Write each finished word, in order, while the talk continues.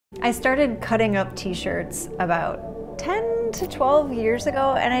I started cutting up t-shirts about 10 to 12 years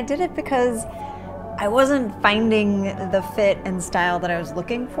ago, and I did it because I wasn't finding the fit and style that I was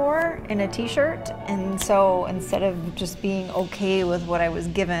looking for in a t-shirt. And so instead of just being okay with what I was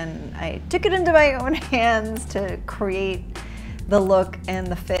given, I took it into my own hands to create the look and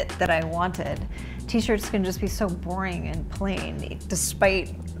the fit that I wanted. T-shirts can just be so boring and plain,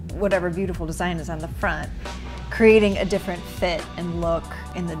 despite whatever beautiful design is on the front. Creating a different fit and look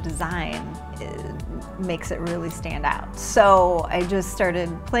in the design makes it really stand out. So I just started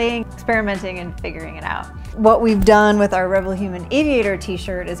playing, experimenting, and figuring it out. What we've done with our Rebel Human Aviator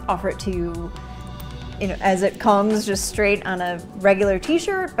t-shirt is offer it to you, as it comes, just straight on a regular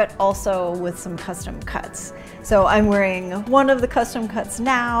t-shirt, but also with some custom cuts. So I'm wearing one of the custom cuts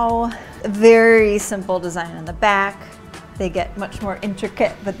now. A very simple design on the back. They get much more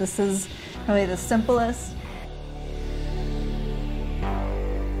intricate, but this is probably the simplest.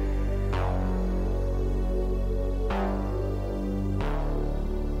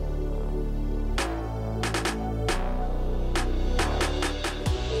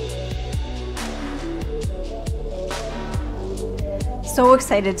 So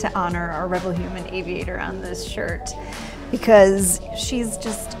excited to honor our Rebel Human Aviator on this shirt because she's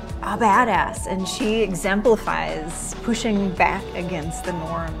just a badass and she exemplifies pushing back against the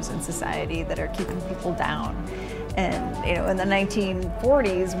norms in society that are keeping people down. And in the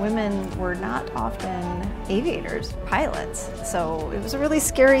 1940s, women were not often aviators, pilots. So it was a really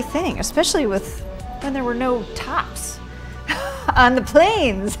scary thing, especially when there were no tops on the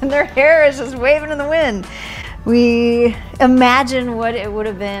planes and their hair is just waving in the wind. We imagine what it would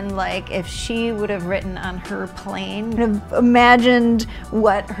have been like if she would have written on her plane, have imagined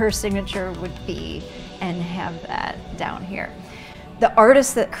what her signature would be and have that down here. The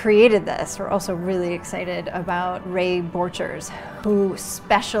artist that created this, we're also really excited about Ray Borchers, who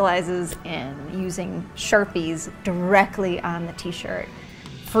specializes in using Sharpies directly on the t-shirt,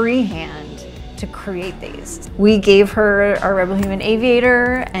 freehand, to create these. We gave her our Rebel Human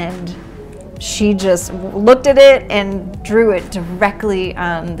Aviator and she just looked at it and drew it directly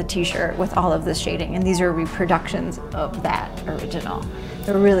on the t-shirt with all of this shading. And these are reproductions of that original.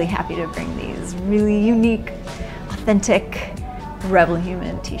 We're really happy to bring these really unique, authentic Rebel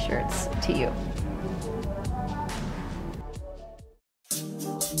Human t-shirts to you.